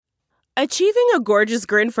Achieving a gorgeous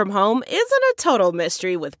grin from home isn't a total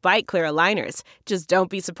mystery with Bite Clear aligners. Just don't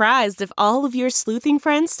be surprised if all of your sleuthing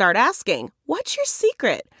friends start asking, "What's your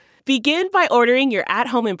secret?" Begin by ordering your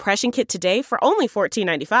at-home impression kit today for only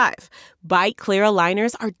 $14.95. Bite Clear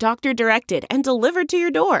aligners are doctor-directed and delivered to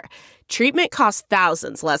your door. Treatment costs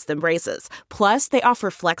thousands less than braces. Plus, they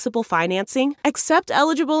offer flexible financing, accept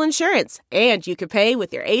eligible insurance, and you can pay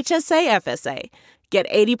with your HSA FSA. Get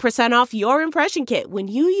 80% off your impression kit when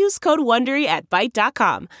you use code WONDERY at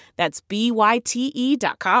Byte.com. That's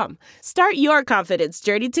BYTE.com. Start your confidence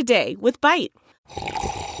journey today with Byte.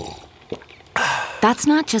 That's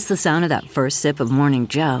not just the sound of that first sip of Morning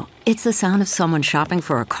Joe. It's the sound of someone shopping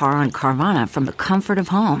for a car on Carvana from the comfort of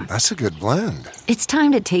home. That's a good blend. It's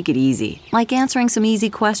time to take it easy, like answering some easy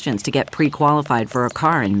questions to get pre-qualified for a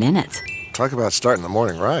car in minutes. Talk about starting the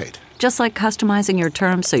morning right. Just like customizing your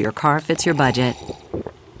terms so your car fits your budget.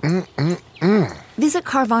 Visit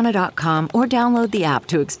Carvana.com or download the app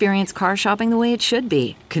to experience car shopping the way it should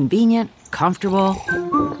be. Convenient, comfortable.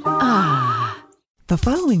 The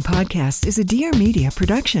following podcast is a Dear Media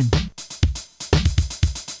production.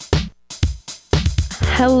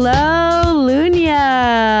 Hello,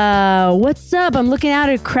 Lunya. What's up? I'm looking out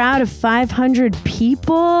at a crowd of 500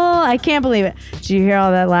 people. I can't believe it. Did you hear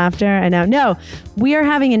all that laughter? I know. No, we are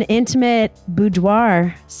having an intimate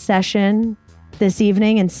boudoir session this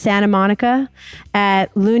evening in Santa Monica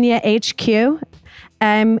at Lunya HQ.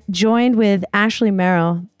 I'm joined with Ashley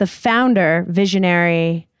Merrill, the founder,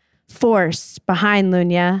 visionary force behind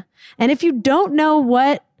Lunya. And if you don't know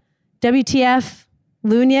what WTF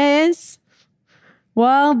Lunya is,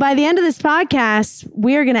 well, by the end of this podcast,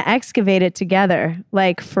 we are going to excavate it together,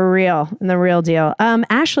 like for real, and the real deal.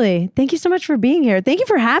 Ashley, thank you so much for being here. Thank you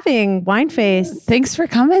for having Wineface. Thanks for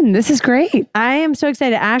coming. This is great. I am so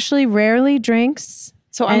excited. Ashley rarely drinks.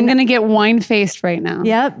 So I'm going to get wine-faced right now.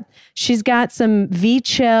 Yep. She's got some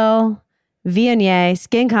V-Chill Viognier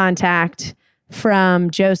skin contact from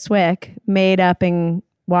Joe Swick, made up in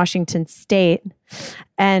Washington State.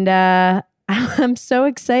 And I'm so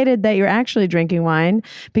excited that you're actually drinking wine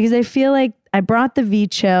because I feel like I brought the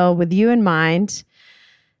V-Chill with you in mind.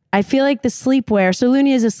 I feel like the sleepwear. So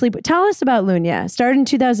Lunya is a sleepwear. Tell us about Lunya. Started in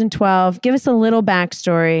 2012. Give us a little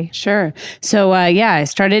backstory. Sure. So I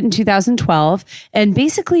started in 2012 and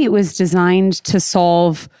basically it was designed to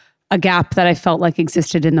solve a gap that I felt like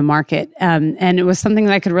existed in the market. And it was something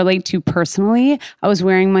that I could relate to personally. I was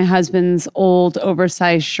wearing my husband's old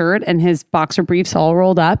oversized shirt and his boxer briefs all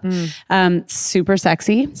rolled up. Super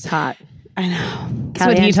sexy. It's hot. I know. That's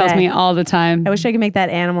what he tells me all the time. I wish I could make that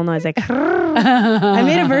animal noise. Like, I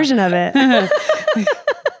made a version of it.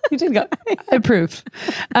 You did go. I approve.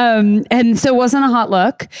 And so it wasn't a hot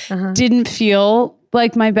look. Didn't feel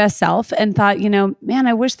like my best self and thought, man,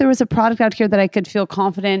 I wish there was a product out here that I could feel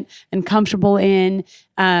confident and comfortable in.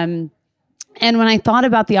 And when I thought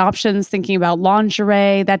about the options, thinking about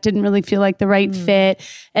lingerie, that didn't really feel like the right fit.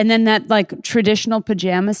 And then that like traditional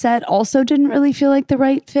pajama set also didn't really feel like the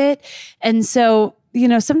right fit. And so,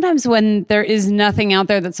 sometimes when there is nothing out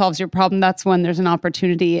there that solves your problem, that's when there's an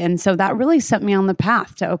opportunity. And so that really set me on the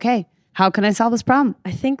path to, okay, how can I solve this problem?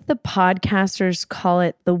 I think the podcasters call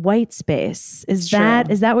it the white space. Is that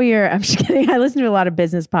what you're, I'm just kidding. I listen to a lot of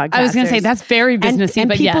business podcasts. I was going to say that's very businessy,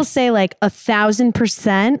 but people say like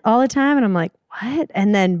 1,000% all the time. And I'm like, what?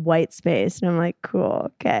 And then white space. And I'm like,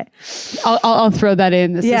 cool. Okay. I'll throw that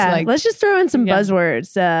in. This is like, let's just throw in some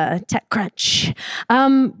buzzwords. TechCrunch.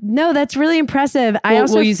 No, that's really impressive.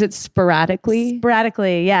 We'll use it sporadically.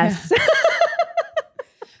 Sporadically. Yes. Yeah.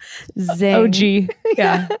 Zing. OG.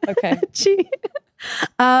 Yeah. Okay.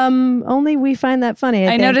 Only we find that funny.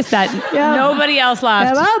 I noticed that. Yeah. Nobody else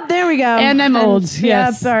laughed. Oh, there we go. And I'm old.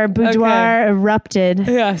 Yes. Yep, our boudoir erupted.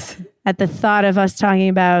 Yes. At the thought of us talking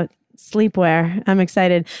about sleepwear. I'm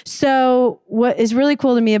excited. So what is really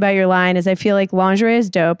cool to me about your line is I feel like lingerie is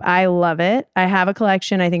dope. I love it. I have a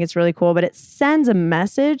collection. I think it's really cool, but it sends a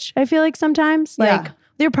message. I feel like sometimes with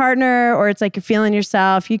your partner, or it's like you're feeling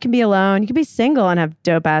yourself. You can be alone. You can be single and have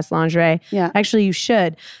dope ass lingerie. Yeah. Actually, you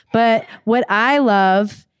should. But what I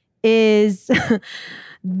love is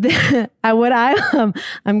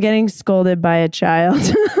I'm getting scolded by a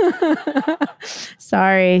child.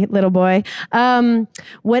 Sorry, little boy.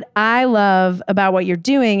 What I love about what you're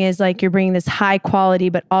doing is like you're bringing this high quality,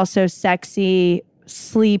 but also sexy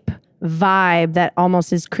sleep vibe that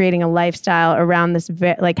almost is creating a lifestyle around this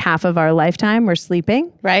like half of our lifetime we're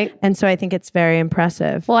sleeping. Right. And so I think it's very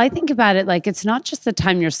impressive. Well, I think about it like it's not just the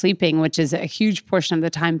time you're sleeping, which is a huge portion of the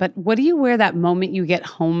time, but what do you wear that moment you get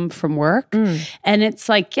home from work? And it's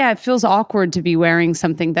like, yeah, it feels awkward to be wearing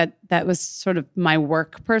something that was sort of my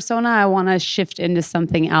work persona. I want to shift into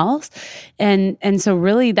something else. And so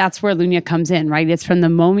really that's where Lunya comes in, right? It's from the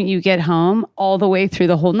moment you get home all the way through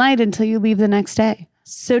the whole night until you leave the next day.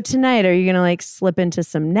 So tonight, are you going to like slip into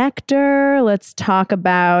some nectar? Let's talk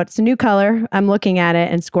about, it's a new color. I'm looking at it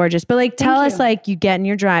and it's gorgeous. But like, tell us, like, you get in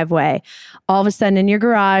your driveway, all of a sudden in your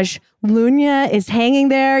garage, Lunya is hanging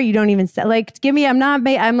there. You don't even like, give me,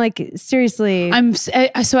 I'm like, seriously.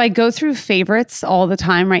 So I go through favorites all the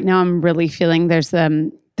time. Right now, I'm really feeling there's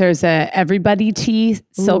a Everybody Tee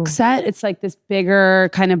silk set. It's like this bigger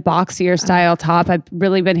kind of boxier style top. I've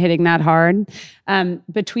really been hitting that hard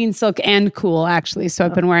between silk and cool, actually. So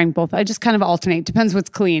I've been wearing both. I just kind of alternate. Depends what's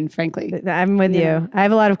clean, frankly. I'm with you. I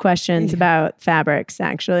have a lot of questions about fabrics,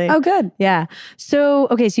 actually. Oh, good. Yeah. So,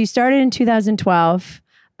 okay. So you started in 2012.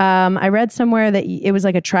 I read somewhere that it was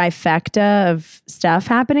like a trifecta of stuff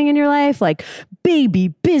happening in your life, like baby,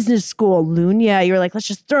 business school, Lunya. You were like, let's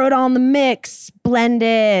just throw it all in the mix, blend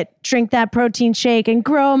it, drink that protein shake and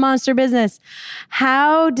grow a monster business.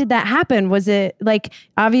 How did that happen? Was it like,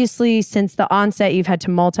 obviously since the onset, you've had to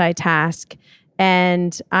multitask,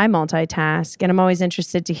 and I multitask, and I'm always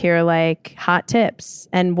interested to hear like hot tips.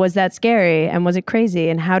 And was that scary? And was it crazy?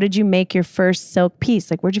 And how did you make your first silk piece?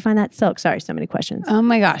 Like, where'd you find that silk? Sorry, so many questions. Oh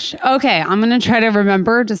my gosh. Okay. I'm going to try to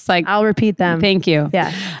remember, just like, I'll repeat them. Thank you.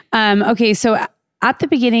 Yeah. Okay. So at the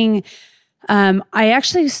beginning,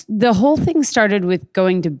 the whole thing started with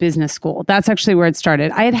going to business school. That's actually where it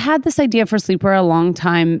started. I had this idea for sleepwear a long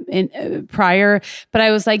time prior, but I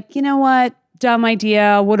was like, you know what? Dumb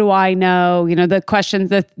idea. What do I know? You know, the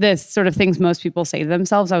questions, the sort of things most people say to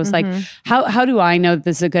themselves. I was like, how do I know that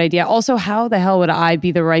this is a good idea? Also, how the hell would I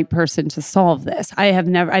be the right person to solve this? I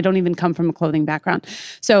don't even come from a clothing background.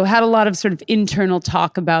 So had a lot of sort of internal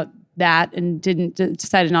talk about that and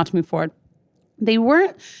decided not to move forward.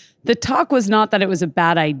 The talk was not that it was a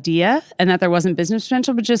bad idea and that there wasn't business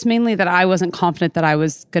potential, but just mainly that I wasn't confident that I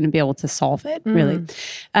was going to be able to solve it, really.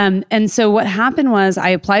 And so what happened was I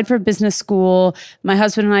applied for business school. My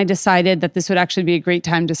husband and I decided that this would actually be a great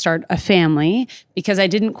time to start a family because I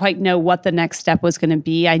didn't quite know what the next step was going to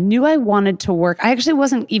be. I knew I wanted to work. I actually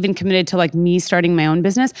wasn't even committed to like me starting my own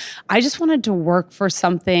business. I just wanted to work for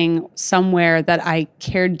something somewhere that I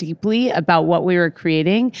cared deeply about what we were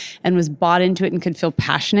creating and was bought into it and could feel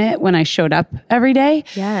passionate when I showed up every day.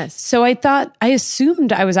 Yes. So I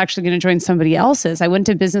assumed I was actually going to join somebody else's. I went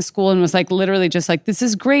to business school and was like, literally just like, this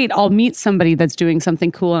is great. I'll meet somebody that's doing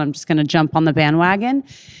something cool and I'm just going to jump on the bandwagon.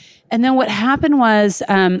 And then what happened was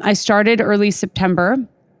I started early September.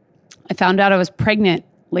 I found out I was pregnant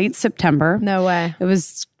late September. No way. It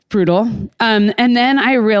was brutal. And then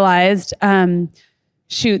I realized,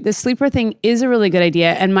 shoot, the sleeper thing is a really good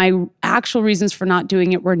idea. And my actual reasons for not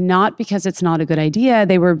doing it were not because it's not a good idea.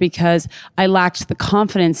 They were because I lacked the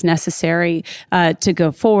confidence necessary to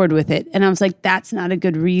go forward with it. And I was like, that's not a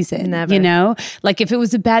good reason. Never. You know, like if it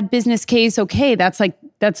was a bad business case, okay, that's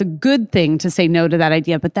a good thing to say no to that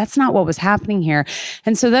idea, but that's not what was happening here.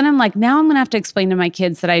 And so then I'm like, now I'm going to have to explain to my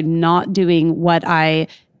kids that I'm not doing what I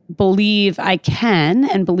believe I can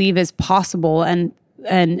and believe is possible and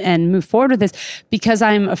move forward with this because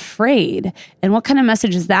I'm afraid. And what kind of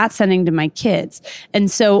message is that sending to my kids? And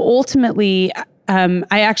so ultimately,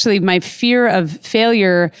 my fear of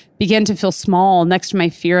failure began to feel small next to my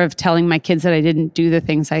fear of telling my kids that I didn't do the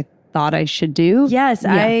things I thought I should do. Yes,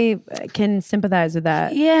 yeah. I can sympathize with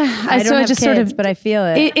that. Yeah, I don't have kids, but I feel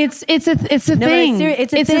it. It's a thing.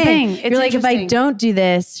 It's a thing. You're like, if I don't do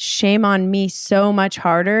this, shame on me so much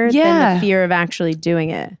harder than the fear of actually doing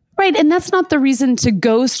it. Right. And that's not the reason to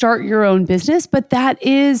go start your own business, but that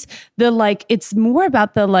is it's more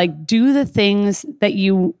about do the things that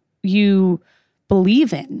you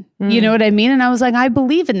believe in. You know what I mean? And I was like, I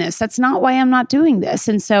believe in this. That's not why I'm not doing this.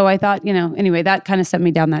 And so I thought, anyway, that kind of set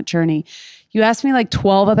me down that journey. You asked me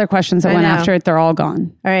 12 other questions that went after it. They're all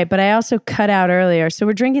gone. All right. But I also cut out earlier. So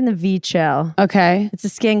we're drinking the V-Chill. Okay. It's a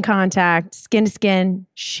skin contact, skin to skin,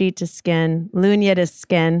 sheet to skin, Lunya to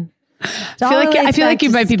skin. I feel like you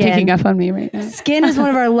might be picking up on me right now. Skin is one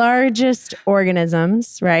of our largest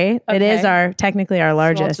organisms, right? Okay. It is technically our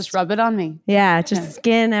largest. So I'll just rub it on me. Yeah, just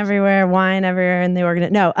skin everywhere, wine everywhere in the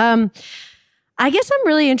organism. No, I guess I'm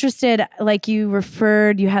really interested,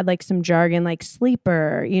 you had some jargon like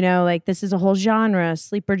sleeper, this is a whole genre,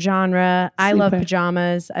 sleeper genre. I love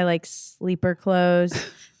pajamas. I like sleeper clothes.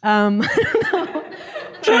 I don't know.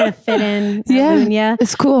 trying to fit in. At Yeah, Lunya.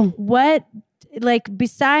 it's cool. What, like,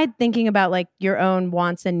 beside thinking about like your own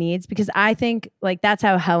wants and needs, because I think like that's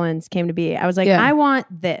how Helen's came to be. I was like, Yeah. I want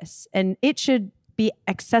this and it should be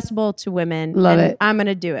accessible to women. Love and it. I'm going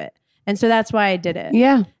to do it. And so that's why I did it.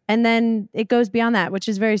 Yeah. And then it goes beyond that, which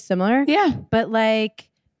is very similar. Yeah. But like,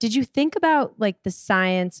 did you think about like the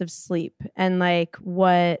science of sleep and like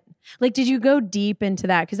what, like, did you go deep into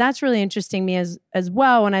that? Because that's really interesting me as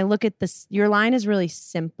well. When I look at this, your line is really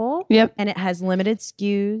simple. Yep. And it has limited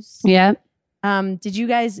SKUs. Yeah. Did you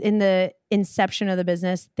guys in the inception of the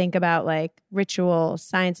business think about like ritual,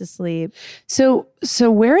 science of sleep? So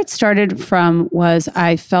where it started from was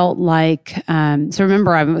I felt like, so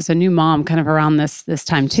remember I was a new mom kind of around this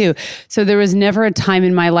time too. So there was never a time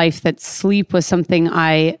in my life that sleep was something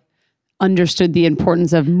I understood the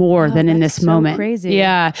importance of more than in this so moment. crazy.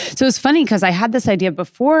 Yeah. So it's funny because I had this idea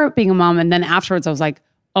before being a mom, and then afterwards I was like,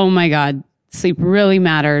 oh my God, sleep really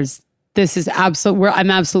matters. This is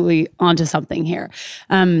I'm absolutely onto something here.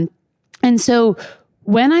 And so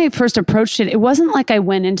when I first approached it, it wasn't like I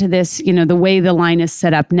went into this, the way the line is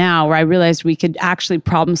set up now, where I realized we could actually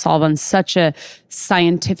problem solve on such a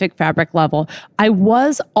scientific fabric level. I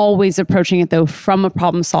was always approaching it though from a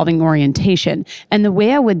problem solving orientation. And the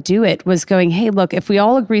way I would do it was going, hey, look, if we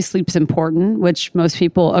all agree sleep's important, which most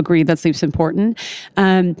people agree that sleep's important,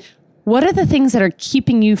 what are the things that are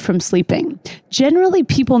keeping you from sleeping? Generally,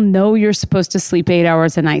 people know you're supposed to sleep 8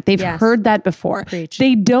 hours a night. They've heard that before. Preach.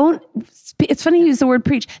 They don't, it's funny you use the word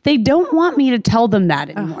preach. They don't want me to tell them that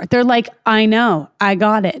anymore. They're like, I know, I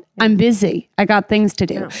got it. I'm busy. I got things to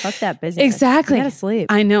do. No, fuck that business. Exactly. You gotta sleep.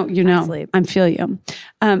 I know, I feel you.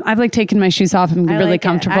 I've like taken my shoes off and I really like it.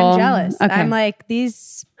 comfortable. I'm jealous. Okay. I'm like,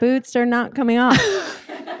 these boots are not coming off.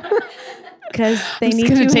 Because they I'm need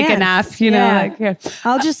just gonna two take a hands. nap, Yeah. like, here.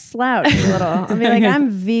 I'll just slouch a little. I'll be like, I'm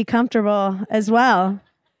V comfortable as well.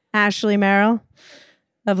 Ashley Merrill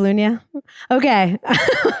of Lunya. Okay.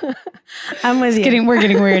 I'm with you. We're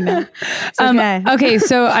getting weird now. okay. Okay,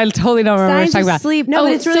 so I totally don't remember what I was Science talking of about. sleep. No,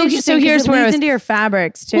 but it's really interesting. So here's where it I leads was. into your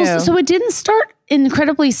fabrics too. Well, so it didn't start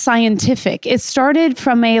incredibly scientific. It started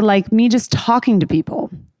from me just talking to people.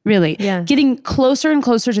 Really, getting closer and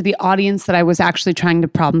closer to the audience that I was actually trying to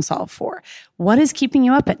problem solve for. What is keeping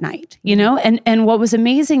you up at night? And what was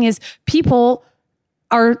amazing is people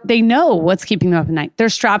they know what's keeping them up at night. Their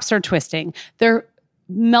straps are twisting. They're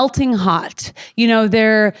melting hot.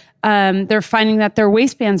 They're finding that their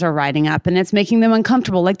waistbands are riding up and it's making them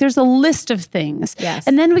uncomfortable. Like there's a list of things. Yes.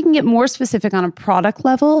 And then we can get more specific on a product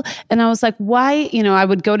level. And I was like, why, I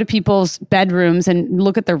would go to people's bedrooms and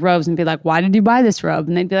look at their robes and be like, why did you buy this robe?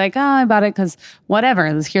 And they'd be like, I bought it because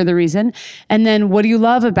whatever, let's hear the reason. And then what do you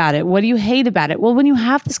love about it? What do you hate about it? Well, when you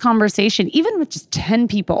have this conversation, even with just 10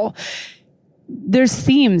 people, there's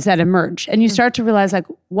themes that emerge and you start to realize like,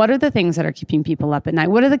 what are the things that are keeping people up at night?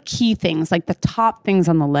 What are the key things, like the top things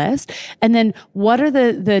on the list? And then what are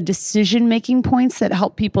the decision-making points that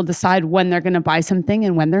help people decide when they're going to buy something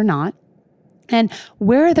and when they're not? And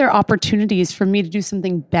where are there opportunities for me to do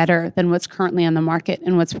something better than what's currently on the market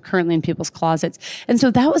and what's currently in people's closets? And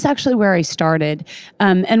so that was actually where I started.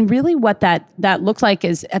 And really what that looked like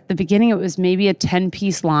is at the beginning, it was maybe a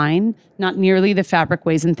 10-piece line, not nearly the fabric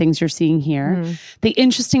ways and things you're seeing here. Mm-hmm. The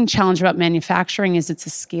interesting challenge about manufacturing is it's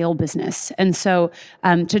a scale business. And so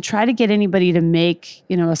to try to get anybody to make,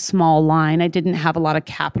 a small line, I didn't have a lot of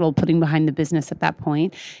capital putting behind the business at that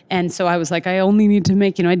point. And so I was like, I only need to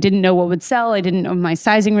make, I didn't know what would sell. I didn't know my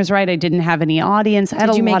sizing was right. I didn't have any audience.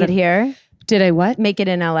 Did you make it here? Did I what? Make it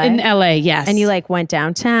in LA? In LA, yes. And you went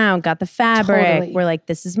downtown, got the fabric. Totally. We're like,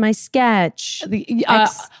 this is my sketch.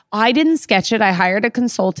 I didn't sketch it. I hired a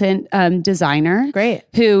consultant designer. Great.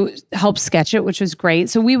 Who helped sketch it, which was great.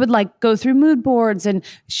 So we would go through mood boards and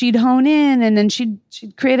she'd hone in and then she'd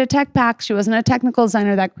create a tech pack. She wasn't a technical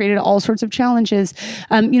designer. That created all sorts of challenges.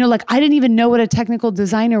 I didn't even know what a technical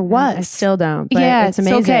designer was. I still don't, but it's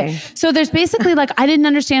amazing. Okay. So there's basically I didn't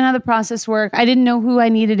understand how the process worked. I didn't know who I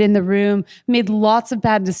needed in the room, made lots of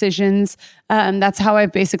bad decisions. That's how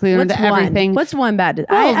I've basically learned everything. What's one bad?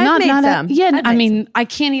 I've made some. I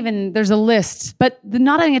can't even, there's a list, but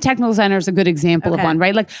not having a technical designer is a good example of one,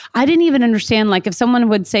 right? I didn't even understand, if someone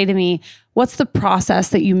would say to me, what's the process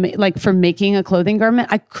that you make, for making a clothing garment?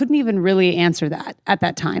 I couldn't even really answer that at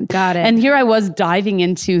that time. Got it. And here I was diving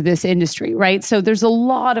into this industry, right? So there's a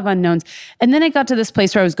lot of unknowns. And then I got to this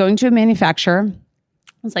place where I was going to a manufacturer.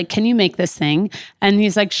 I was like, can you make this thing? And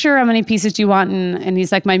he's like, sure. How many pieces do you want? And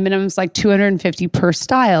he's like, my minimum's like 250 per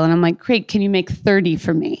style. And I'm like, great. Can you make 30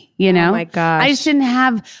 for me? You know? Oh my gosh. I just didn't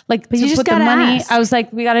have like, But to you just put the gotta money. ask. I was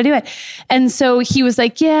like, we got to do it. And so he was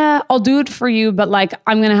like, yeah, I'll do it for you. But like,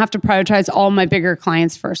 I'm going to have to prioritize all my bigger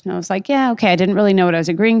clients first. And I was like, yeah, okay. I didn't really know what I was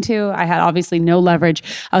agreeing to. I had obviously no leverage.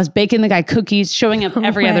 I was baking the guy cookies, showing up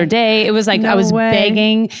every other day. It was like, I was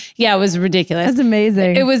begging. Yeah, it was ridiculous. That's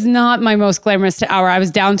amazing. It was not my most glamorous hour. I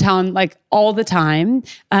was downtown like all the time.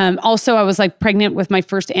 Also, I was like pregnant with my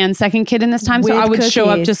first and second kid in this time. So With I would show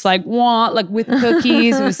up cookies. just like, like with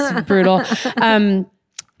cookies. It was brutal.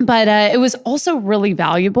 But it was also really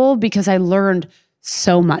valuable because I learned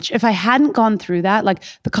so much. If I hadn't gone through that, like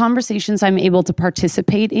the conversations I'm able to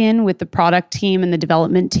participate in with the product team and the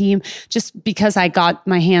development team, just because I got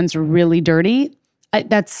my hands really dirty,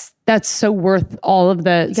 that's so worth all of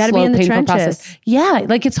the gotta slow, be in the painful trenches. process. Yeah,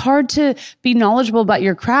 like it's hard to be knowledgeable about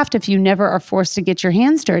your craft if you never are forced to get your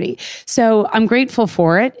hands dirty. So I'm grateful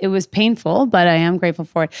for it. It was painful, but I am grateful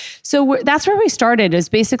for it. So that's where we started. Is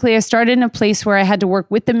basically I started in a place where I had to work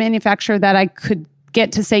with the manufacturer that I could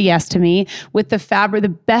get to say yes to me with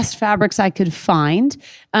the best fabrics I could find.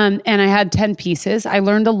 And I had 10 pieces. I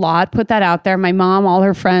learned a lot, put that out there. My mom, all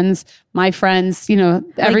her friends, my friends,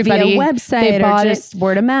 everybody. Like via website they bought or just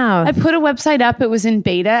word of mouth. I put a website up. It was in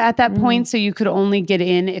beta at that point. So you could only get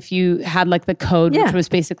in if you had like the code, which was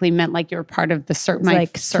basically meant like you were part of the my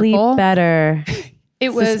like circle. Sleep Better. It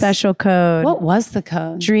It's was a special code. What was the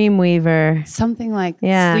code? Dreamweaver. Something like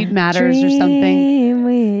Yeah. Sleep Matters or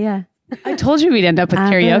something. Yeah. I told you we'd end up with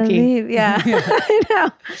I karaoke. believe- yeah. I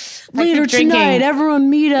know. Later keep drinking. tonight, everyone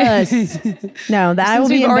meet us. No, that I will Since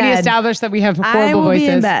be we've in already bed. established that we have horrible I will voices.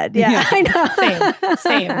 be in bed. Yeah, I know.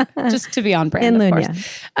 Same. Just to be on brand, In of Lunya.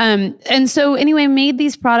 course. And so anyway, made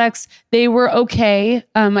these products. They were okay.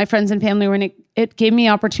 My friends and family were in it. It gave me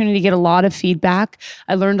opportunity to get a lot of feedback.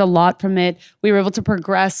 I learned a lot from it. We were able to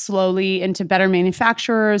progress slowly into better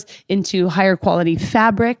manufacturers, into higher quality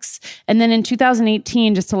fabrics. And then in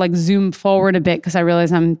 2018, just to like zoom forward a bit, because I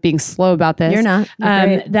realize I'm being slow about this. You're not. You're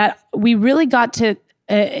great. That we really got to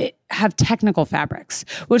have technical fabrics,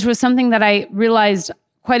 which was something that I realized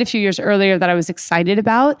quite a few years earlier that I was excited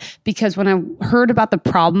about, because when I heard about the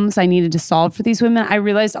problems I needed to solve for these women, I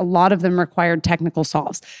realized a lot of them required technical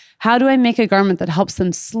solves. How do I make a garment that helps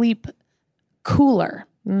them sleep cooler?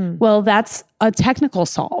 Well, that's a technical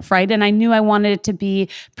solve, right? And I knew I wanted it to be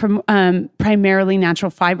primarily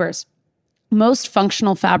natural fibers. Most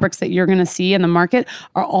functional fabrics that you're going to see in the market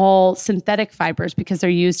are all synthetic fibers because they're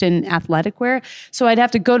used in athletic wear. So I'd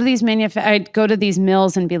have to go to these I'd go to these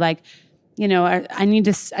mills and be like, I need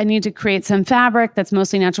to create some fabric that's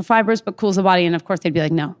mostly natural fibers but cools the body. And of course they'd be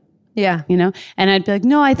like, no. Yeah. And I'd be like,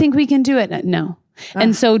 no, I think we can do it. No.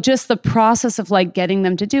 And so just the process of like getting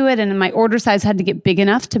them to do it, and my order size had to get big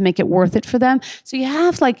enough to make it worth it for them. So you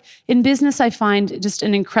have like in business, I find just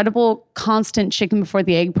an incredible constant chicken before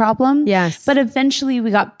the egg problem. Yes. But eventually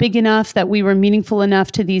we got big enough that we were meaningful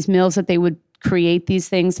enough to these mills that they would create these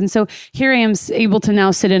things. And so here I am able to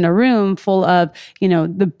now sit in a room full of,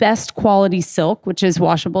 the best quality silk, which is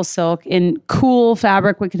washable silk in cool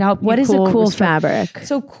fabric. We can help you. What is a cool restore- fabric?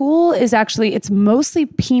 So cool is actually, it's mostly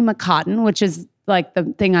Pima cotton, which is like the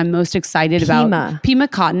thing I'm most excited about. Pima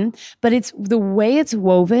cotton, but it's the way it's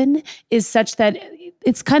woven is such that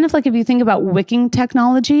it's kind of like if you think about wicking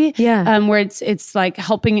technology, where it's like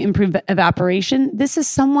helping improve evaporation. This is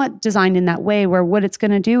somewhat designed in that way, where what it's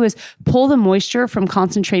going to do is pull the moisture from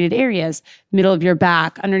concentrated areas, middle of your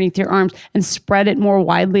back, underneath your arms, and spread it more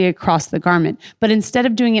widely across the garment. But instead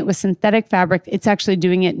of doing it with synthetic fabric, it's actually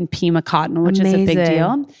doing it in Pima cotton, which is a big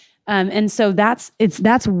deal. And so that's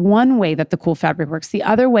one way that the cool fabric works. The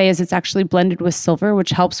other way is it's actually blended with silver,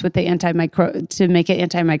 which helps with the to make it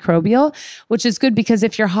antimicrobial, which is good because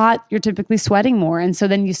if you're hot, you're typically sweating more. And so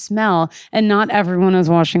then you smell, and not everyone is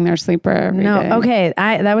washing their sleepwear every day. Okay.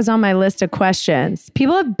 That was on my list of questions.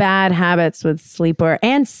 People have bad habits with sleepwear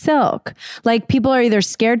and silk. Like people are either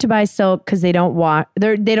scared to buy silk because they don't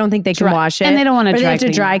they don't think they can wash it. And they don't want to dry dry clean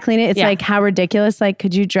it. Dry clean it. It's like, how ridiculous. Like,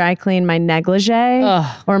 could you dry clean my negligee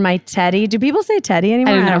or my teddy? Do people say teddy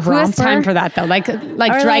anymore? I don't know. Who has romper? time for that though? Like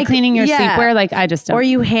dry like, cleaning your sleepwear? Like I just don't. Or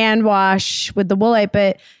you hand wash with the woolite,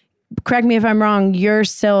 but correct me if I'm wrong, your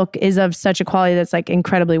silk is of such a quality that's like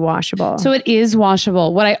incredibly washable. So it is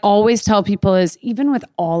washable. What I always tell people is, even with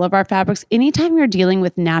all of our fabrics, anytime you're dealing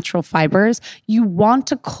with natural fibers, you want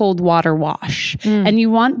to cold water wash. And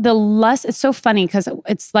you want it's so funny because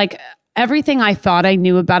it's like everything I thought I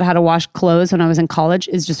knew about how to wash clothes when I was in college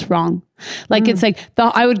is just wrong. Like it's like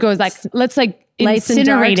I would go like, let's like Lights and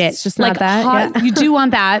incinerate darks, it. it's just not that? Hot, Yeah. You do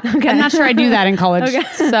want that. Okay. I'm not sure I do that in college. Okay.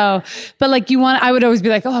 So, but like I would always be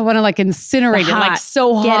like, oh, I want to like incinerate it, like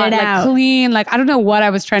so hot, Get it like out. clean. Like I don't know what I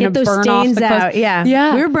was trying Get to those burn off stains the clothes. out. Yeah.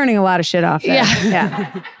 Yeah. We were burning a lot of shit off there.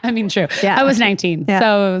 Yeah. I mean, true. Yeah. I was 19, Yeah.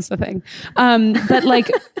 so it was the thing. But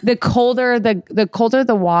like the colder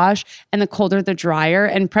the wash and the colder the dryer,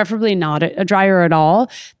 and preferably not a dryer at all.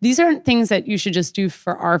 These aren't things that you should just do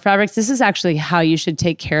for our fabrics. This is actually how you should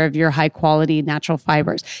take care of your high quality natural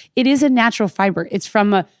fibers. It is a natural fiber. It's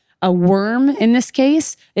from a worm in this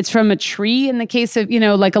case. It's from a tree in the case of,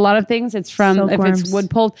 like a lot of things. It's from, Silkworms, if it's wood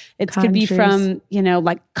pulp, it could be trees. from,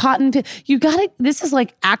 like cotton. This is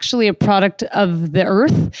like actually a product of the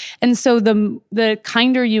earth. And so the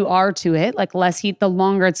kinder you are to it, like less heat, the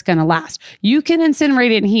longer it's going to last. You can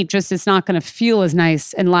incinerate it in heat, just it's not going to feel as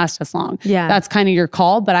nice and last as long. Yeah. That's kind of your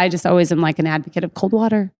call. But I just always am like an advocate of cold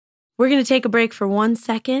water. We're going to take a break for 1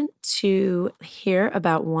 second to hear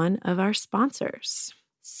about one of our sponsors.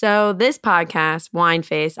 So this podcast, Wine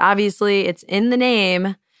Face, obviously it's in the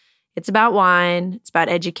name. It's about wine. It's about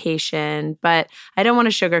education. But I don't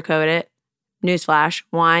want to sugarcoat it. Newsflash,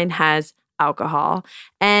 wine has alcohol.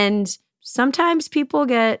 And sometimes people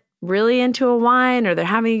get really into a wine or they're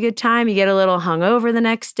having a good time. You get a little hungover the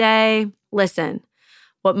next day. Listen,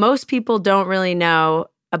 what most people don't really know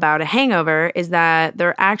about a hangover is that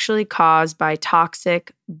they're actually caused by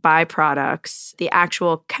toxic byproducts. The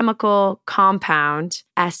actual chemical compound,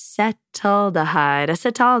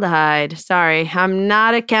 acetaldehyde. Sorry, I'm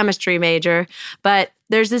not a chemistry major, but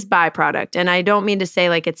there's this byproduct. And I don't mean to say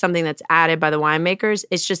like it's something that's added by the winemakers.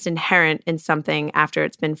 It's just inherent in something after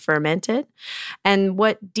it's been fermented. And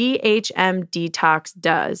what DHM Detox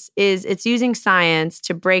does is it's using science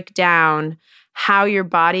to break down how your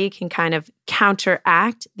body can kind of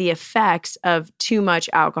counteract the effects of too much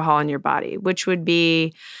alcohol in your body, which would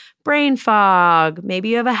be brain fog. Maybe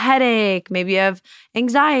you have a headache. Maybe you have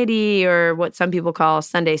anxiety, or what some people call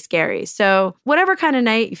Sunday scaries. So whatever kind of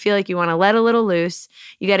night you feel like you want to let a little loose,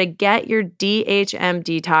 you got to get your DHM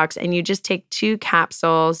Detox, and you just take 2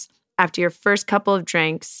 capsules after your first couple of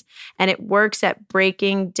drinks, and it works at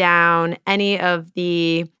breaking down any of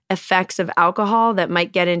the effects of alcohol that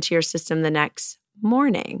might get into your system the next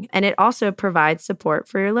morning. And it also provides support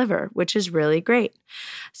for your liver, which is really great.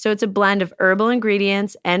 So it's a blend of herbal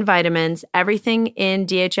ingredients and vitamins. Everything in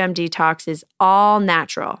DHM Detox is all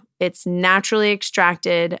natural. It's naturally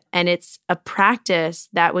extracted, and it's a practice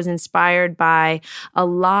that was inspired by a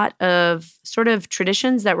lot of sort of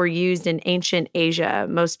traditions that were used in ancient Asia,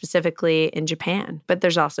 most specifically in Japan. But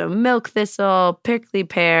there's also milk thistle, prickly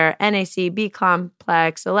pear, NAC, B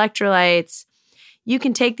complex, electrolytes. You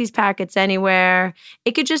can take these packets anywhere.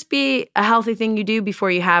 It could just be a healthy thing you do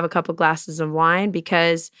before you have a couple glasses of wine,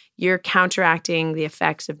 because you're counteracting the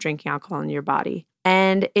effects of drinking alcohol in your body.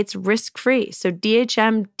 And it's risk-free. So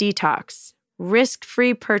DHM Detox,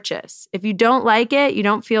 risk-free purchase. If you don't like it, you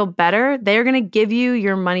don't feel better, they're going to give you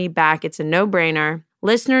your money back. It's a no-brainer.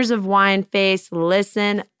 Listeners of Wine Face,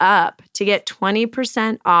 listen up. To get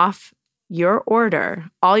 20% off your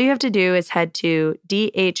order, all you have to do is head to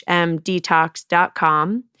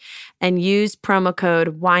dhmdetox.com and use promo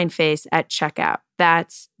code WINEFACE at checkout.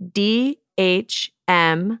 That's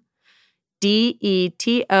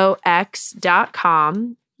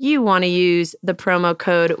DHMDetox.com. You want to use the promo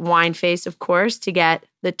code WINEFACE, of course, to get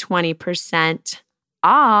the 20%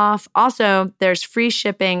 off. Also, there's free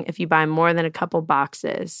shipping if you buy more than a couple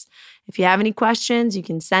boxes. If you have any questions, you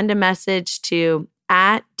can send a message to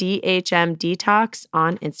 @DHMDetox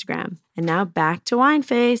on Instagram. And now back to Wine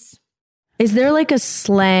Face. Is there like a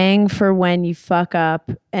slang for when you fuck up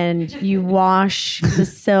and you wash the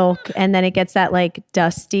silk and then it gets that like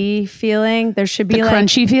dusty feeling? There should be The like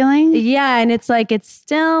crunchy feeling? Yeah, and it's like it's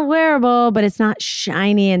still wearable, but it's not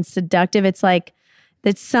shiny and seductive. It's like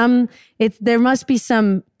there must be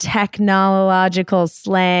some technological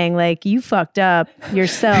slang like you fucked up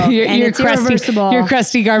yourself and it's irreversible. Your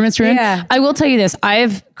crusty garments ruined. Yeah. I will tell you this.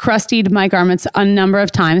 I've crustied my garments a number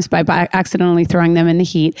of times by accidentally throwing them in the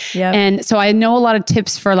heat. Yep. And so I know a lot of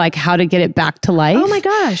tips for like how to get it back to life. Oh my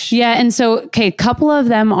gosh. Yeah. And so, okay, a couple of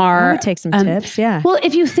them are... I would take some tips, yeah. Well,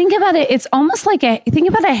 if you think about it, it's almost like think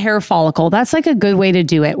about a hair follicle. That's like a good way to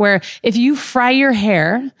do it, where if you fry your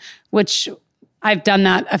hair, which... I've done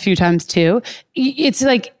that a few times too. It's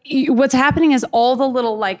like what's happening is all the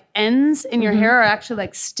little like ends in your hair are actually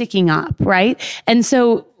like sticking up, right? And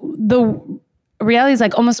so the reality is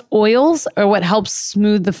like almost oils are what helps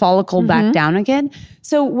smooth the follicle back down again.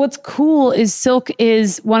 So what's cool is silk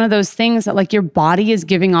is one of those things that like your body is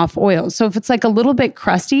giving off oils. So if it's like a little bit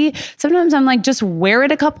crusty, sometimes I'm like, just wear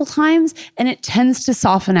it a couple times and it tends to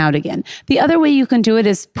soften out again. The other way you can do it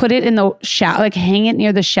is put it in the shower, like hang it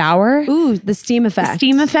near the shower. Ooh, the steam effect. The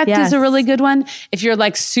steam effect is a really good one. If you're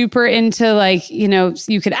like super into like, you know,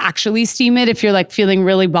 you could actually steam it if you're like feeling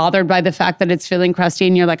really bothered by the fact that it's feeling crusty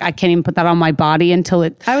and you're like, I can't even put that on my body until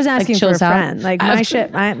it I was asking like, for a chills out. friend. Like my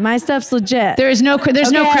shit, my stuff's legit. There's no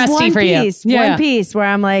crusty for you. One piece where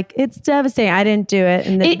I'm like, it's devastating. I didn't do it.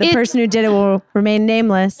 And the person who did it will remain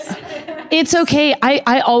nameless. It's okay.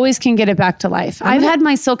 I always can get it back to life. I've had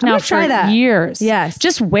my silk now for years. Yes.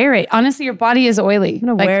 Just wear it. Honestly, your body is oily. I'm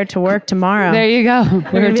going to wear it to work tomorrow. There you go.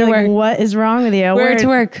 Wear it to work. What is wrong with you? Wear it to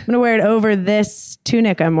work. I'm going to wear it over this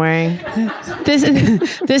tunic I'm wearing.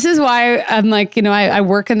 This is why I'm like, you know, I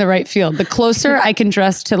work in the right field. The closer I can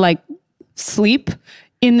dress to like sleep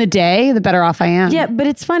in the day, the better off I am. Yeah, but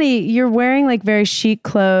it's funny. You're wearing like very chic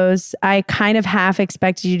clothes. I kind of half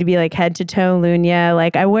expected you to be like head to toe Lunya.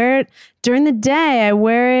 Like I wear it during the day. I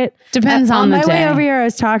wear it. Depends on the day. On my way over here, I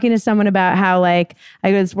was talking to someone about how like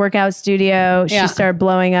I go to this workout studio. She started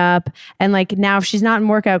blowing up. And like now if she's not in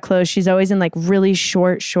workout clothes, she's always in like really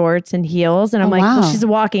short shorts and heels. And I'm well, she's a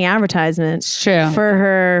walking advertisement for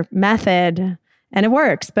her method. And it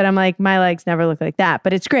works, but I'm like, my legs never look like that.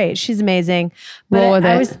 But it's great. She's amazing. But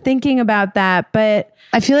I was thinking about that, but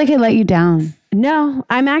I feel like it let you down. No,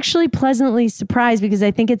 I'm actually pleasantly surprised because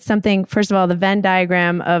I think it's something, first of all, the Venn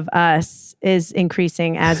diagram of us is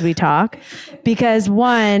increasing as we talk. Because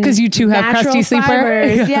you two have crusty sleeper.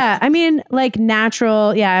 Yeah. I mean, like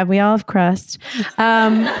natural. Yeah, we all have crust.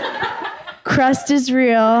 Crust is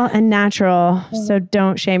real and natural. So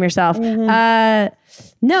don't shame yourself.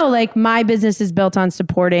 No, like my business is built on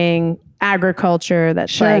supporting agriculture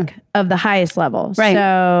that's like of the highest level. Right.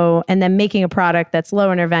 So, and then making a product that's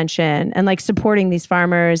low intervention and like supporting these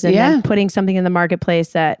farmers and then putting something in the marketplace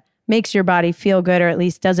that makes your body feel good or at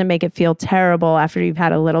least doesn't make it feel terrible after you've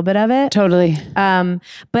had a little bit of it. Totally.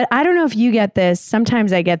 But I don't know if you get this.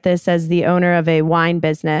 Sometimes I get this as the owner of a wine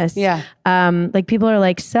business. Yeah. Like people are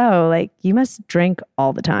like, so like you must drink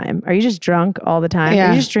all the time. Are you just drunk all the time? Yeah.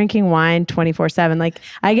 Are you just drinking wine 24/7? Like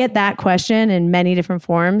I get that question in many different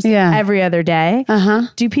forms every other day.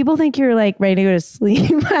 Do people think you're like ready to go to sleep?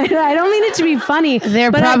 I don't mean it to be funny.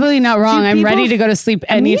 They're probably not wrong. I'm ready to go to sleep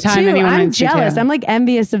anytime anyone I'm wants me to. jealous. I'm like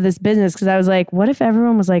envious of this business because I was like, what if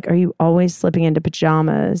everyone was like, are you always slipping into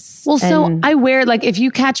pajamas? Well, so I wear, like, if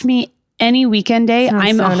you catch me any weekend day,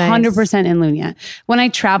 I'm 100% in Lunya. When I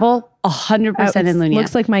travel, 100% in Lunya.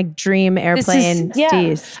 Looks like my dream airplane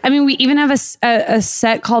steez. I mean, we even have a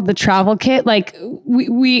set called the travel kit. Like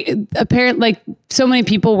we apparently, like so many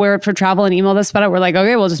people wear it for travel and emailed us about it. We're like,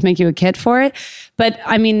 okay, we'll just make you a kit for it. But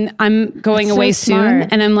I mean, I'm going away soon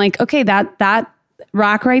and I'm like, okay, that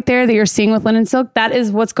rock right there that you're seeing with linen silk, that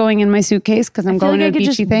is what's going in my suitcase because I'm going to a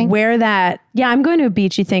beachy thing. Wear that. Yeah, I'm going to a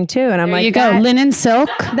beachy thing too. And I'm there like, you go. Linen silk.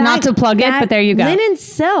 Not to plug it, but there you go. Linen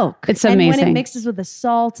silk. It's amazing. And when it mixes with the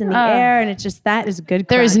salt and the air, and it's just, that is a good crunch.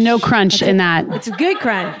 There is no crunch in that. It's a good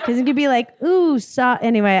crunch because it could be like, ooh,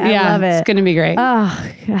 anyway, I love it. It's going to be great. Oh,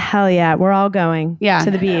 hell yeah. We're all going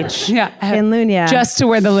to the beach in Lunya. Just to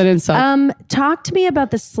wear the linen silk. Talk to me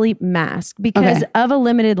about the sleep mask because of a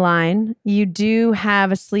limited line, you do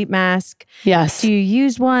have a sleep mask. Yes. Do you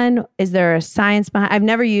use one? Is there a science behind? I've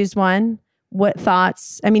never used one. What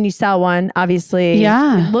thoughts? I mean, you sell one, obviously.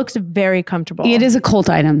 Yeah. It looks very comfortable. It is a cult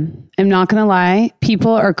item. I'm not going to lie.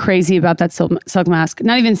 People are crazy about that silk mask.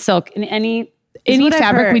 Not even silk. In any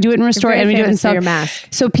fabric, we do it in Restore and we do it in silk. Mask.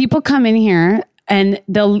 So people come in here and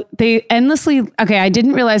they endlessly, I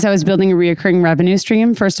didn't realize I was building a reoccurring revenue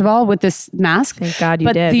stream, first of all, with this mask. Thank God you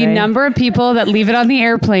did. But the number of people that leave it on the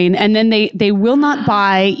airplane and then they will not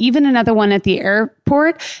buy even another one at the airport.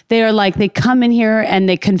 They are like, they come in here and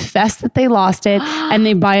they confess that they lost it and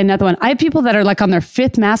they buy another one. I have people that are like on their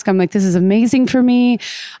 5th mask. I'm like, this is amazing for me.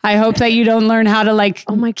 I hope that you don't learn how to like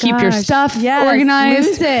keep your stuff organized.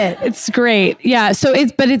 Lose it. It's great. Yeah. So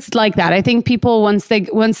it's like that. I think people, once they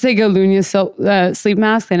go Lunya sleep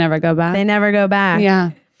mask, they never go back. They never go back.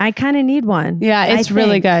 Yeah. I kind of need one. Yeah, it's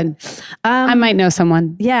really good. I might know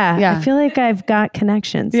someone. Yeah. I feel like I've got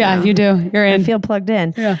connections. Yeah, now. You do. You're in. I feel plugged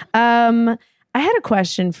in. Yeah. I had a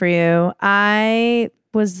question for you. I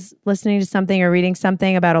was listening to something or reading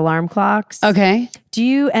something about alarm clocks. Okay. Do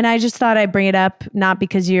you, and I just thought I'd bring it up, not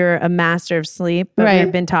because you're a master of sleep, but Right.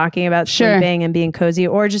 we've been talking about Sure. sleeping and being cozy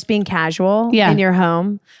or just being casual in your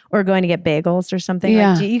home or going to get bagels or something.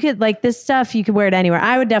 Yeah. Like, you could, like this stuff, you could wear it anywhere.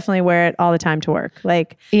 I would definitely wear it all the time to work.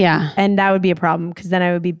 Like, and that would be a problem because then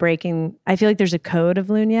I would be breaking. I feel like there's a code of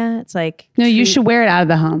Lunya. It's like, no, you should wear it out of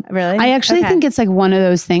the home. Really? I actually Okay. think it's like one of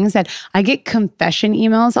those things that I get confession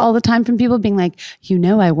emails all the time from people being like,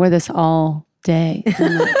 I wore this all day.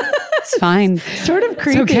 I'm like, it's fine. Sort of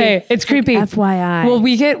creepy. It's okay. It's creepy. FYI.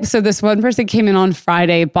 Well, so this one person came in on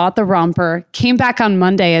Friday, bought the romper, came back on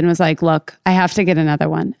Monday and was like, look, I have to get another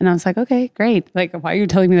one. And I was like, okay, great. Like, why are you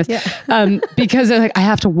telling me this? Yeah. Because they're like, I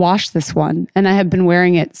have to wash this one. And I have been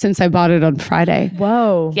wearing it since I bought it on Friday.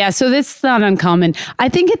 Whoa. Yeah. So this is not uncommon. I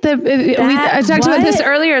think I talked about this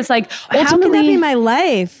earlier. It's like, ultimately, how can that be my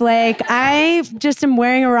life? Like, I just am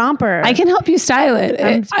wearing a romper. I can help you style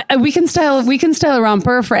it. We can style a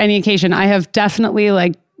romper for any occasion. I have definitely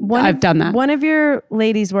I've done that. One of your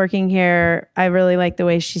ladies working here, I really like the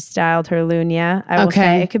way she styled her Lunya. I will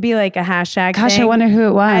say it could be like a hashtag. Gosh, thing. I wonder who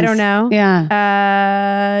it was. I don't know.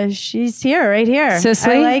 Yeah. She's here, right here.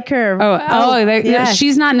 Cicely? I like her. Yes.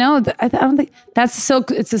 She's not. No, I don't think that's a silk.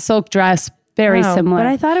 It's a silk dress. Very similar. But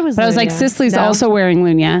I thought it was. But I was like, Lunya. Cicely's also wearing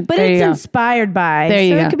Lunya. But it's inspired by. There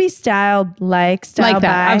you go. It could be styled like that. by.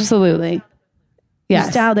 Absolutely. You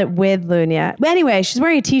styled it with Lunya. But anyway, she's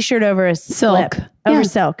wearing a t-shirt over a silk. Over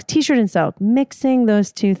silk. T-shirt and silk. Mixing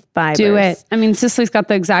those two fibers. Do it. I mean, Cicely's got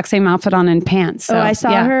the exact same outfit on in pants. So, I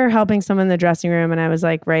saw her helping someone in the dressing room and I was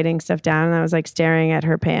like writing stuff down and I was like staring at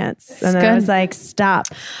her pants. And then I was like, stop.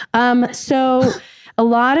 So a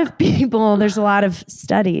lot of people, there's a lot of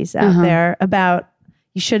studies out there about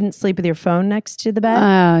you shouldn't sleep with your phone next to the bed.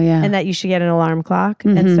 Oh, yeah. And that you should get an alarm clock.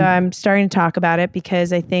 And so I'm starting to talk about it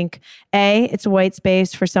because I think, it's a white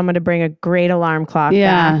space for someone to bring a great alarm clock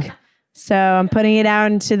back. So I'm putting it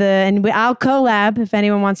out into I'll collab if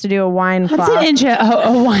anyone wants to do a wine clock.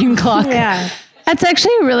 A wine clock. Yeah. That's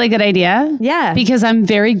actually a really good idea. Yeah. Because I'm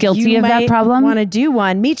very guilty of that problem. I want to do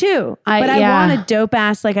one. Me too. But I want a dope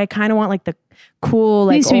ass, I kind of want the cool,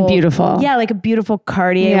 it needs to be beautiful. Yeah, like a beautiful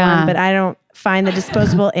Cartier one, but I don't find the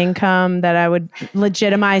disposable income that I would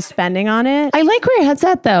legitimize spending on it. I like where your head's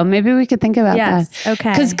at though. Maybe we could think about that.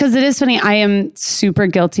 Okay. Because it is funny. I am super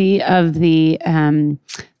guilty of the phone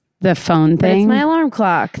thing. But it's my alarm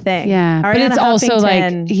clock thing. Yeah. Ariana but it's also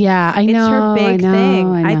Huffington, I know. It's her big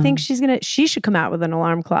thing. I think she should come out with an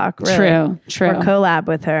alarm clock. Really. True. Or collab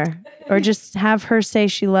with her. Or just have her say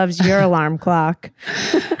she loves your alarm clock.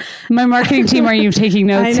 My marketing team, are you taking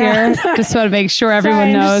notes here? Just want to make sure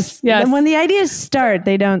everyone knows. Yes. And when the ideas start,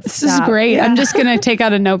 they don't This is great. Yeah. I'm just going to take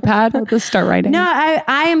out a notepad. I'll just start writing. No,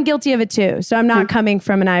 I am guilty of it too. So I'm not coming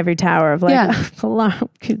from an ivory tower of alarm,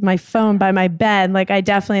 my phone by my bed. I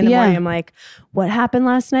definitely in the morning, I'm like, what happened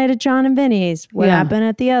last night at John and Vinny's? What happened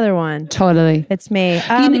at the other one? Totally. It's me.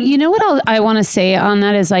 You know what I want to say on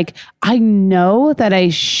that is I know that I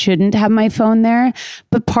shouldn't have my phone there,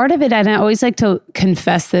 but part of it, and I always like to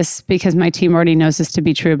confess this because my team already knows this to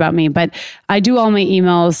be true about me, but I do all my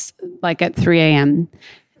emails at 3 a.m.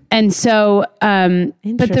 And so, but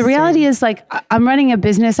the reality is I'm running a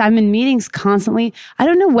business. I'm in meetings constantly. I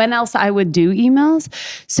don't know when else I would do emails.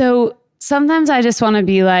 So sometimes I just want to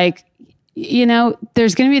be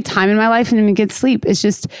there's going to be a time in my life and I'm going to get sleep. It's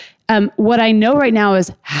just, what I know right now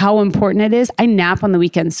is how important it is. I nap on the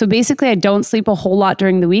weekends. So basically I don't sleep a whole lot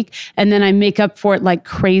during the week. And then I make up for it like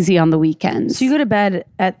crazy on the weekends. So you go to bed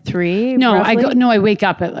at 3? No, roughly? I wake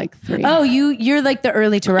up at 3. Oh, you're like the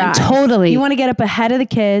early to rise. Totally. You want to get up ahead of the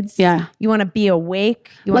kids. Yeah. You want to be awake.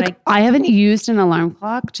 I haven't used an alarm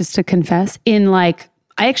clock, just to confess, in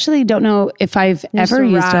I actually don't know if I've ever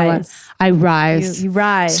used an alarm. I rise. You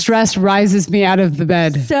rise. Stress rises me out of the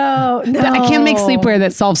bed. So no. I can't make sleepwear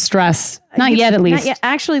that solves stress. Not yet, at least. Not yet.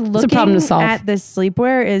 Actually, looking it's a problem to solve. at this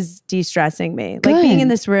sleepwear is de-stressing me. Good. Being in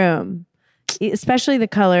this room, especially the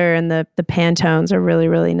color and the Pantones are really,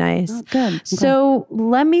 really nice. Oh, good. So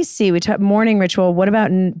let me see. We talked morning ritual. What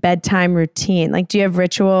about bedtime routine? Do you have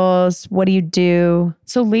rituals? What do you do?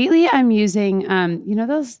 So lately I'm using,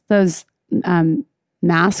 those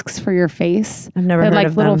masks for your face. I've never heard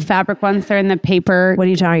of little them. fabric ones. They're in the paper. What are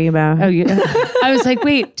you talking about? Oh, yeah. I was like,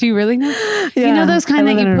 wait, do you really know? Yeah. You know those kind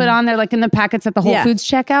that you put on there in the packets at the Whole Foods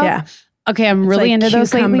checkout? Yeah. Okay, I'm really like into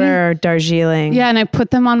those lately. cucumber Darjeeling. Yeah, and I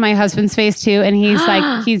put them on my husband's face too, and he's like,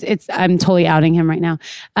 I'm totally outing him right now.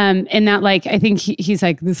 In that, like, I think he's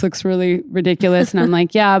like, this looks really ridiculous, and I'm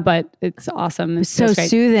like, yeah, but it's awesome. It's so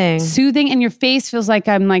soothing, and your face feels like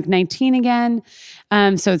I'm like 19 again.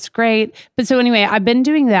 So it's great. But so anyway, I've been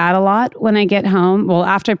doing that a lot when I get home. Well,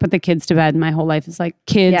 after I put the kids to bed, my whole life is like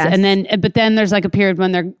kids, but then there's like a period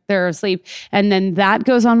when they're asleep, and then that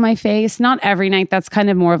goes on my face. Not every night. That's kind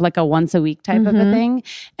of more of like a once a week type of a thing.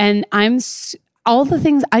 And I do all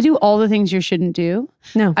the things you shouldn't do.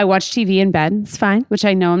 No. I watch TV in bed. It's fine. Which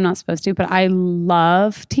I know I'm not supposed to, but I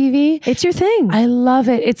love TV. It's your thing. I love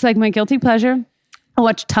it. It's like my guilty pleasure. I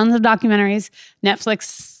watch tons of documentaries,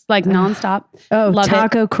 Netflix, like nonstop. Love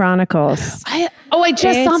Taco Chronicles. I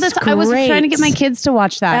just saw this. I was trying to get my kids to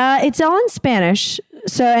watch that. It's all in Spanish.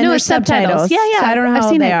 So, and there's subtitles. Yeah. So I don't know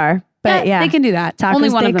how they are. But yeah, they can do that. Tacos Only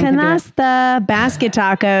one of them can do it. canasta, basket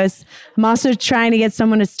tacos. I'm also trying to get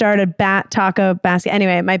someone to start a taco basket.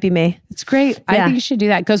 Anyway, it might be me. It's great. Yeah. I think you should do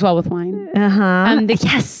that. It goes well with wine.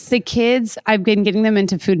 The kids, I've been getting them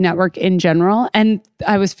into Food Network in general. And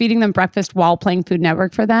I was feeding them breakfast while playing Food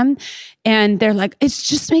Network for them. And they're like, it's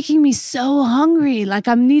just making me so hungry. Like,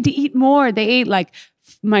 I need to eat more. They ate like,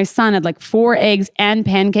 my son had like 4 eggs and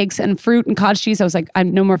pancakes and fruit and cottage cheese. I was like,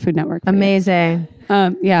 I'm no more Food Network. Amazing.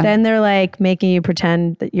 Yeah. Then they're like making you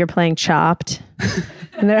pretend that you're playing Chopped.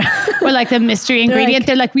 Or like the mystery ingredient.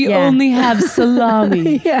 They're like, we only have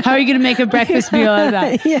salami. How are you going to make a breakfast meal out of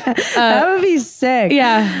that? That would be sick.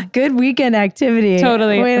 Yeah. Good weekend activity.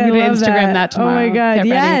 Totally. Wait, I'm going to Instagram that tomorrow. Oh my God.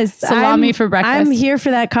 Yes. Salami for breakfast. I'm here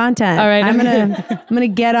for that content. All right. I'm gonna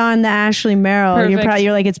get on the Ashley Merrill. Perfect.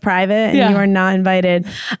 You're like, it's private and you are not invited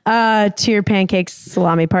to your pancakes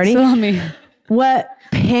salami party. Salami. What?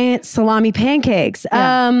 Salami pancakes.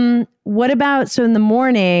 Yeah. What about, so in the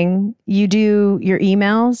morning, you do your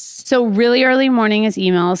emails? So really early morning is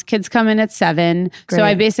emails. Kids come in at 7. Great. So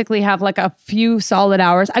I basically have like a few solid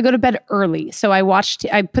hours. I go to bed early. So I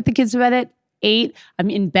put the kids to bed at 8. I'm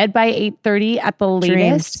in bed by 8:30 at the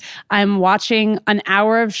latest. I'm watching an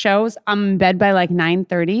hour of shows. I'm in bed by like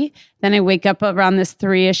 9:30. Then I wake up around this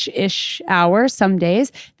 3-ish hour some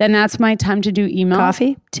days. Then that's my time to do email.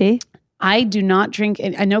 Coffee? Tea? I do not drink.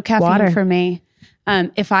 I know caffeine Water. for me.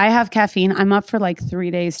 If I have caffeine, I'm up for like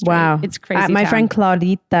 3 days straight. Wow. It's crazy. My friend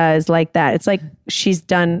Claudita is like that. It's like she's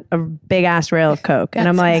done a big ass rail of Coke. And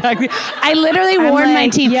I'm like, exactly. I literally warn my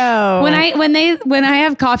team. Yo. When I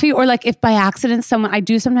have coffee, or like if by accident I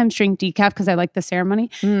do sometimes drink decaf because I like the ceremony.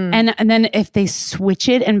 And then if they switch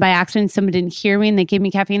it and by accident someone didn't hear me and they gave me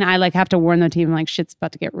caffeine, I like have to warn the team, I'm like, shit's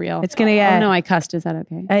about to get real. It's gonna get. Oh no, I cussed. Is that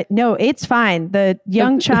okay? No, it's fine. The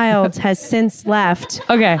young child has since left.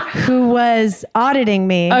 Okay. Who was auditing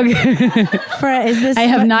me. Okay. I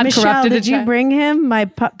have not Michelle, corrupted did you bring him? My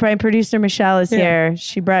producer Michelle is here.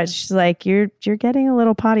 She's like, you're getting a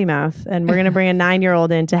little potty mouth, and we're gonna bring a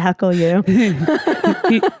 9-year-old in to heckle you.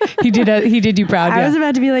 he did you proud. I was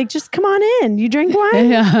about to be like, just come on in. You drink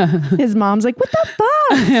wine? Yeah. His mom's like, what the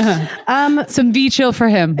fuck? Yeah. Some V-chill for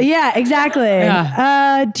him. Yeah, exactly.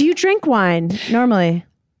 Yeah. Do you drink wine normally?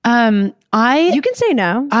 You can say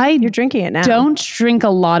no. You're drinking it now. Don't drink a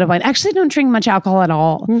lot of wine. Actually, don't drink much alcohol at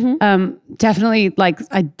all. Definitely, like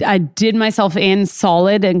I did myself in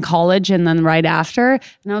solid in college and then right after,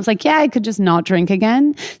 and I was like, yeah, I could just not drink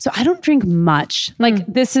again. So I don't drink much. Like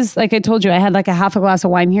this is like I told you, I had like a half a glass of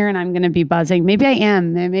wine here, and I'm going to be buzzing. Maybe I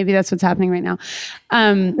am. Maybe that's what's happening right now.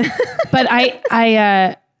 But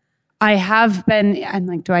I have been, I'm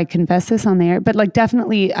like, do I confess this on the air? But like,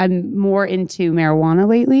 definitely I'm more into marijuana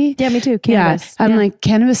lately. Yeah, me too. Cannabis. Yeah. I'm like,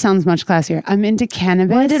 cannabis sounds much classier. I'm into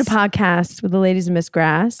cannabis. Well, I did a podcast with the ladies of Miss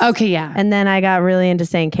Grass. Okay, yeah. And then I got really into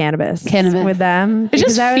saying cannabis with them. It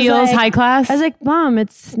just feels like, high class. I was like, Mom,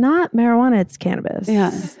 it's not marijuana, it's cannabis. Yeah.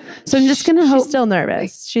 So I'm just going to hope. She's still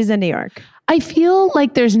nervous. She's in New York. I feel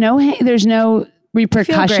like there's no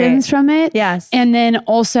repercussions from it. Yes. And then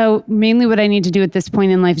also mainly what I need to do at this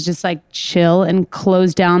point in life is just like chill and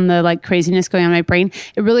close down the like craziness going on in my brain.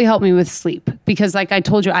 It really helped me with sleep because like I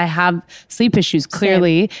told you, I have sleep issues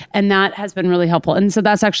clearly. And that has been really helpful. And so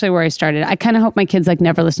that's actually where I started. I kind of hope my kids like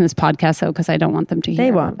never listen to this podcast though, because I don't want them to hear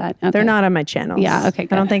They won't. that. Okay. They're not on my channel. Yeah. Okay.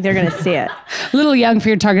 Good. I don't think they're going to see it. A little young for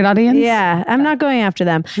your target audience. Yeah. I'm not going after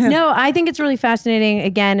them. No, I think it's really fascinating.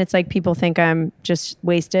 Again, it's like people think I'm just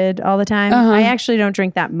wasted all the time. I actually don't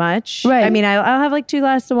drink that much. Right. I mean, I'll have like 2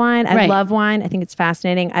 glasses of wine. I Right. love wine. I think it's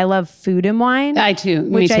fascinating. I love food and wine. I too. Me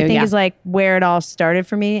Which too, I think yeah. is like where it all started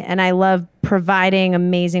for me. And I love providing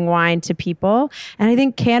amazing wine to people. And I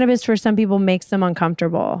think cannabis for some people makes them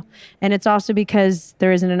uncomfortable. And it's also because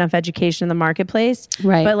there isn't enough education in the marketplace.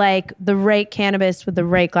 Right. But like the right cannabis with the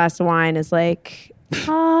right glass of wine is like,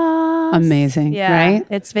 amazing, yeah, right?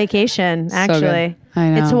 It's vacation, actually. I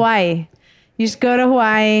know. It's Hawaii. You just go to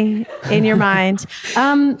Hawaii in your mind.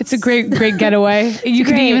 It's a great getaway. You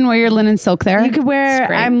could great. even wear your linen silk there. You could wear, It's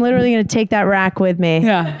great. I'm literally going to take that rack with me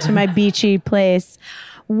Yeah. to my beachy place.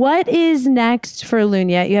 What is next for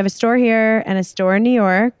Lunya? You have a store here and a store in New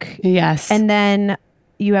York. Yes. And then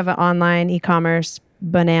you have an online e-commerce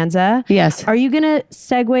bonanza. Yes. Are you going to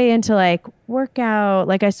segue into like workout?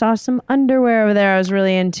 Like I saw some underwear over there I was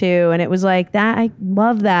really into, and it was like that. I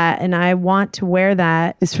love that. And I want to wear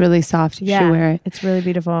that. It's really soft. You should wear it. It's really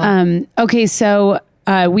beautiful. Okay, so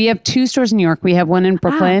we have 2 stores in New York. We have one in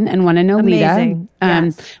Brooklyn and one in Olita. Amazing.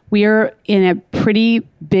 Yes. We are in a pretty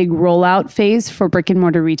big rollout phase for brick and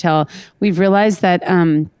mortar retail. We've realized that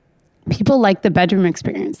people like the bedroom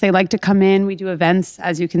experience. They like to come in. We do events,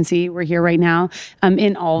 as you can see. We're here right now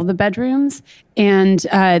in all of the bedrooms. And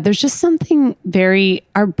there's just something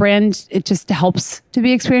our brand, it just helps to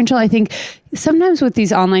be experiential. I think sometimes with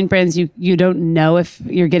these online brands, you don't know if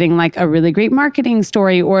you're getting like a really great marketing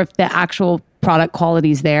story or if the actual product quality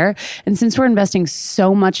is there. And since we're investing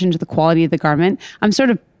so much into the quality of the garment, I'm sort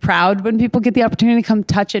of proud when people get the opportunity to come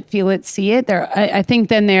touch it, feel it, see it. I think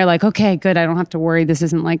then they're like, okay, good. I don't have to worry. This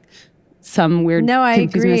isn't like some weird confusing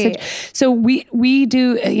agree. message. So we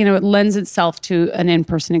do, it lends itself to an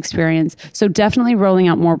in-person experience. So definitely rolling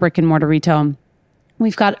out more brick and mortar retail.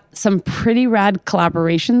 We've got some pretty rad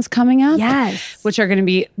collaborations coming up. Yes. Which are going to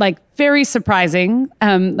be like very surprising.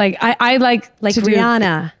 I like to do-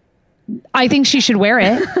 Rihanna. I think she should wear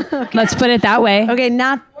it. Let's put it that way. Okay,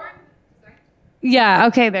 not. Yeah.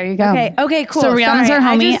 Okay. There you go. Okay, cool. So Rihanna's Sorry.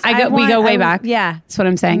 our homie. We go way back. Yeah. That's what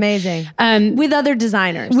I'm saying. Amazing. With other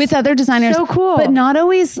designers. So cool. But not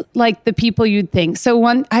always like the people you'd think. So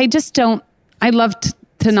I love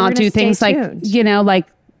to not do things like, like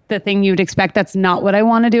the thing you'd expect. That's not what I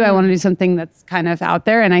want to do. I want to do something that's kind of out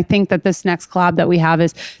there. And I think that this next collab that we have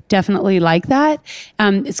is definitely like that.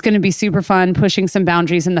 It's going to be super fun, pushing some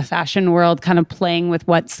boundaries in the fashion world, kind of playing with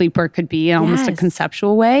what sleepwear could be in almost a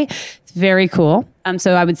conceptual way. It's very cool.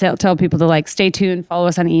 So I would tell people to like, stay tuned, follow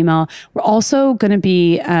us on email. We're also going to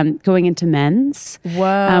be going into men's.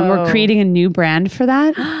 Whoa. We're creating a new brand for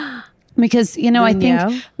that because, I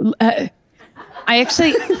think...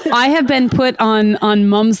 I have been put on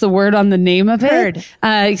Mum's the Word on the name of it.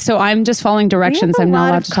 So I'm just following directions. I'm not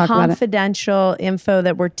allowed to talk about it. Confidential info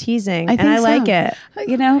that we're teasing, and I like it.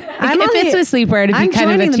 If it's with sleepwear, it'd be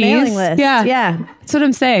kind of a tease. I'm joining the mailing list. Yeah. That's what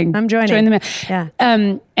I'm saying. I'm joining. Join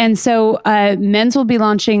the and so men's will be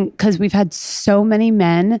launching because we've had so many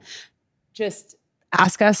men just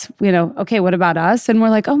ask us, okay, what about us? And we're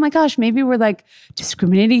like, oh my gosh, maybe we're like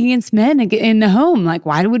discriminating against men in the home. Like,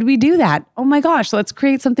 why would we do that? Oh my gosh, let's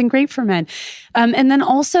create something great for men. And then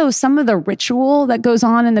also some of the ritual that goes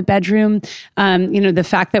on in the bedroom, the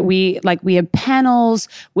fact that we have panels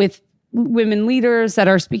with women leaders that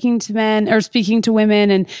are speaking to men or speaking to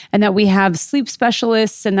women and that we have sleep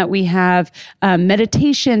specialists and that we have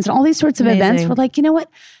meditations and all these sorts of events. We're like, you know what?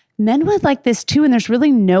 Men would like this too. And there's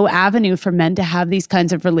really no avenue for men to have these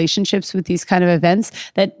kinds of relationships with these kind of events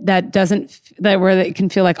that where it can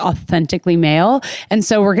feel like authentically male. And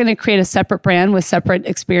so we're going to create a separate brand with separate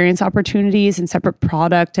experience opportunities and separate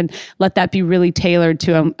product and let that be really tailored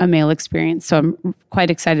to a male experience. So I'm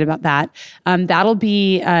quite excited about that. That'll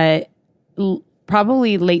be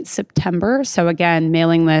probably late September. So again,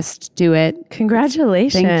 mailing list, do it.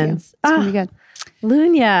 Congratulations. Thank you. It's going to be good.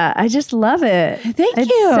 Lunya, I just love it. Thank you.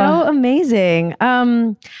 It's so amazing.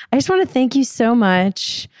 I just want to thank you so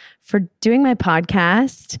much for doing my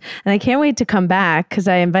podcast. And I can't wait to come back because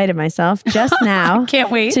I invited myself just now.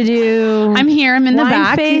 Can't wait. To do I'm here. I'm in the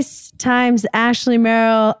back. Face times Ashley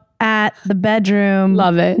Merrill at the bedroom.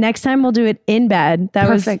 Love it. Next time we'll do it in bed. That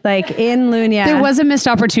Perfect. was like in Lunya. There was a missed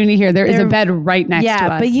opportunity here. There is a bed right next to us.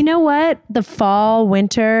 Yeah, but you know what? The fall,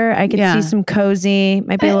 winter, I could see some cozy,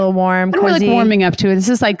 might be a little warm, cozy. We're like warming up to it. This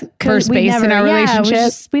is like first base in our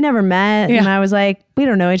relationship. We never met. And I was like, we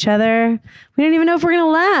don't know each other. We don't even know if we're going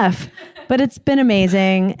to laugh. But it's been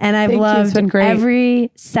amazing, and I've loved It's been great.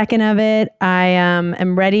 every second of it. I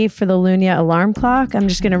am ready for the Lunya alarm clock. I'm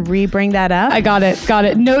just going to re-bring that up. I got it.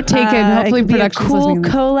 Note taken. Hopefully it could be a production's cool listening.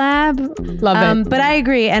 collab. Love it. But I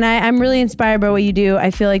agree, and I'm really inspired by what you do.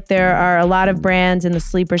 I feel like there are a lot of brands in the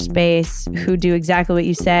sleeper space who do exactly what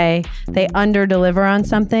you say. They under-deliver on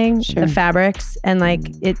something, the fabrics, and like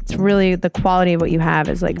it's really the quality of what you have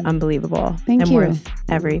is like unbelievable. Thank you. Worth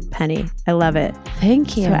every penny. I love it.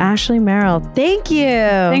 Thank you. So Ashley Merrill, thank you.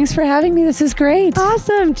 Thanks for having me. This is great.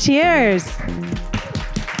 Awesome. Cheers. Do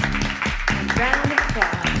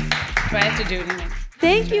I have to do it anyway?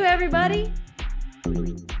 Thank you, everybody.